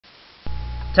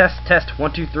Test, test,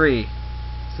 1, 2, 3.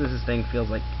 So this thing feels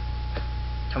like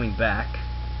coming back.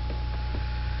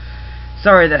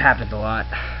 Sorry that happened a lot.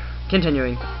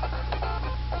 Continuing.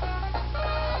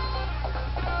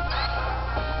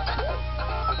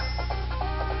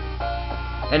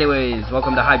 Anyways,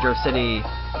 welcome to Hydro City,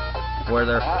 where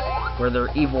they're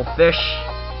evil fish,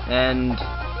 and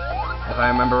if I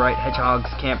remember right, hedgehogs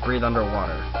can't breathe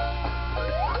underwater.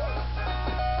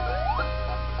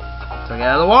 So get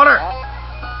out of the water!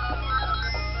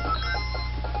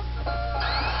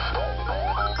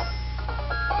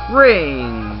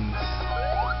 Rings!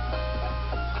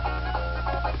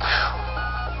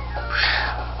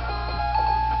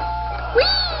 Whee!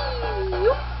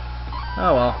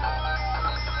 Oh well.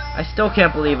 I still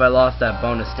can't believe I lost that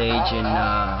bonus stage in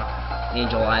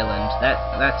Angel Island.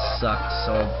 That sucked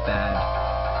so bad.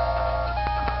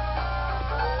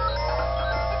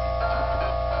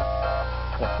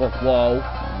 Whoa, whoa,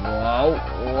 whoa,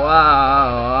 whoa!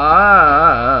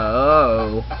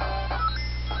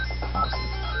 Awesome.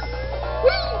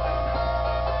 Whee!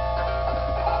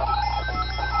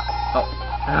 Oh,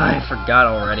 I forgot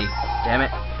already. Damn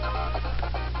it.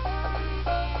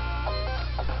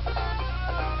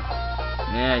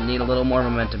 Yeah, I need a little more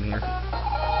momentum here.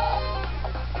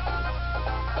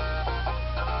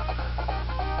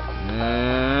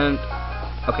 And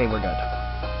okay, we're good.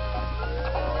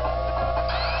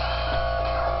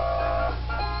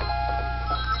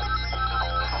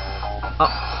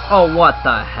 Oh, what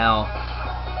the hell?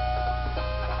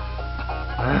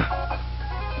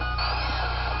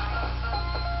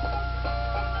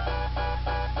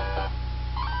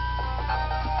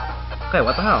 Okay,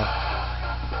 what the hell?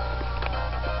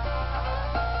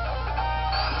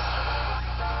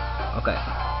 Okay,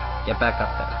 get back up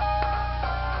there.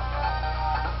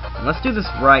 And let's do this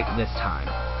right this time,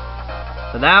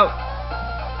 without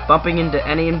bumping into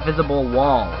any invisible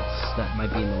walls that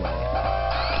might be in the way.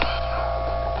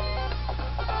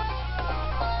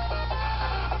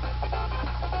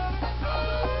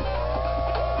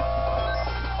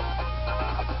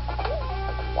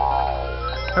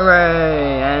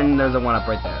 Hooray! And there's a 1-up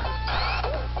right there.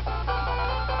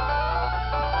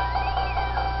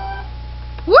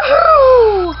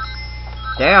 Woohoo!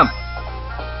 Damn!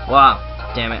 Wow!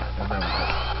 Damn it!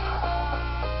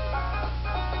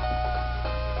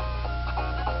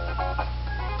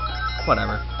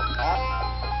 Whatever.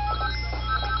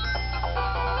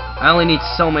 I only need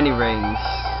so many rings.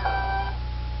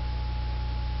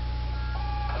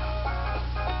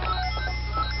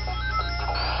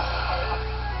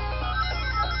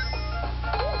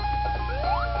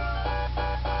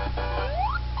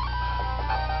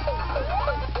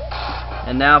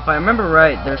 And now, if I remember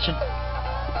right, there should...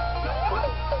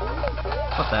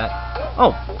 What's that?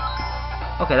 Oh!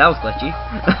 Okay, that was glitchy.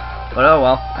 But oh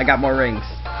well, I got more rings.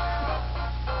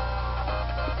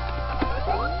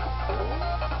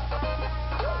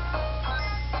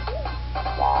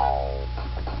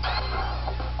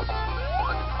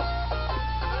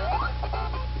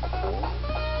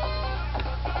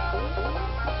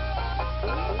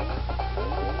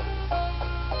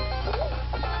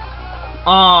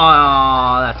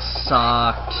 Oh, that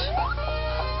sucked.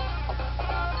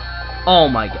 Oh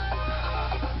my god.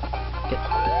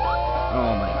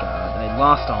 Oh my god, I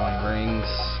lost all my rings.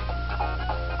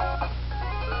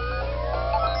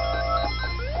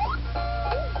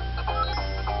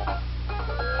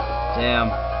 Damn.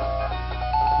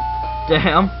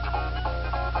 Damn.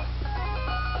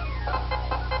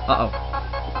 Uh-oh.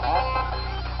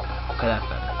 Okay, that's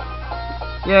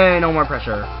better. Yay, no more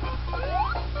pressure.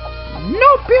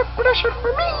 No peer pressure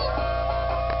for me!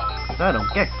 I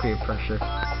don't get peer pressure.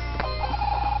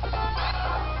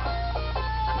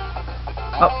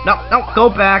 Oh, no, no, go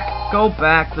back, go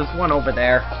back. There's one over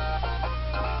there.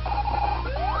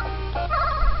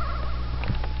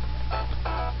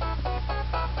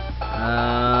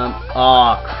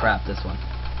 Oh crap, this one.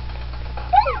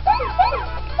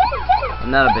 I'm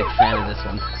not a big fan of this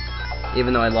one.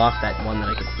 Even though I lost that one that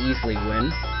I could easily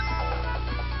win.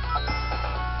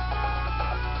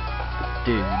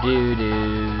 Do do do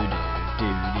do do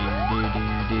do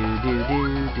do do do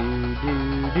do do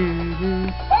do do.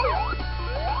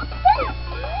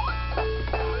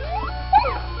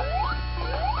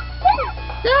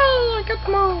 Yay! I got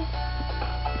them all.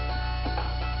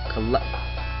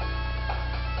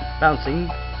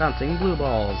 Bouncing blue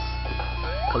balls.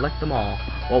 Collect them all.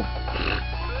 Whoa!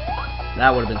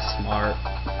 That would have been smart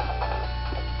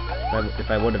if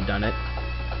I would have done it.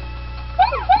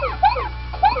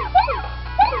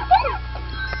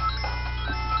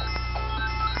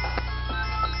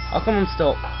 How come I'm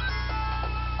still...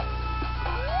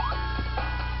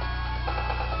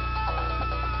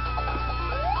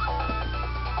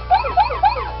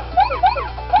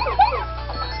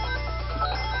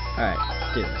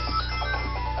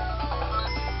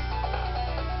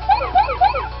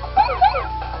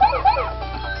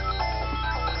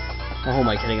 Oh, who am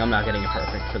I kidding? I'm not getting it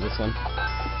perfect for this one.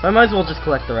 So I might as well just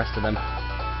collect the rest of them.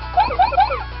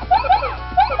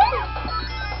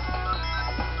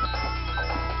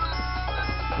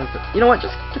 You know what?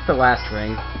 Just get the last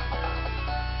ring.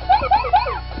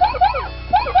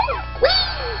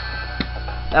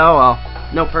 Oh well.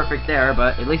 No perfect there,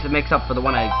 but at least it makes up for the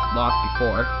one I lost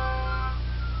before.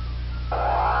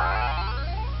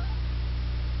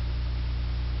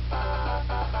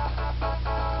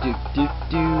 Do.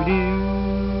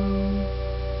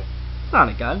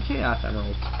 Sonic God, Chaos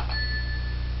Emerald.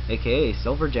 AKA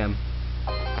Silver Gem.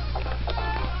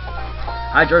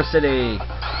 Hydro City.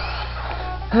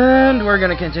 And we're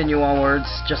gonna continue onwards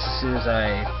just as soon as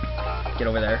I get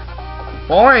over there.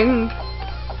 Boring!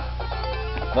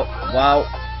 Oh, wow.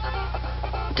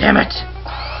 Damn it!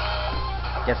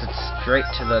 Guess it's straight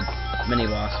to the mini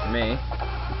boss for me.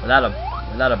 Without a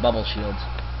bubble shield.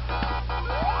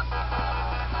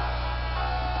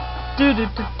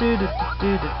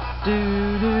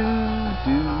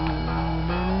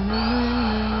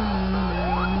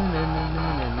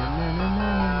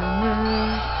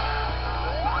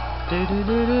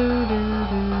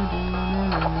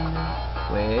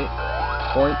 Wait.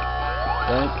 Boink.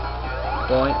 Boink.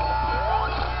 Boink.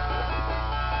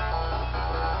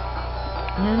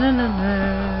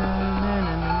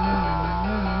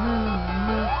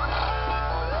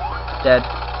 Dead.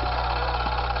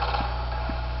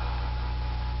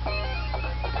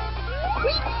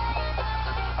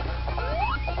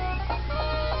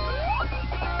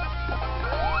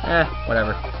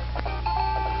 Whatever.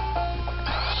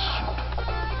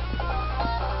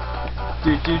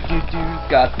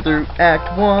 Got through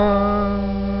Act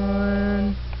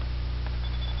 1.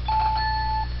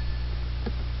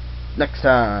 Next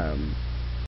time.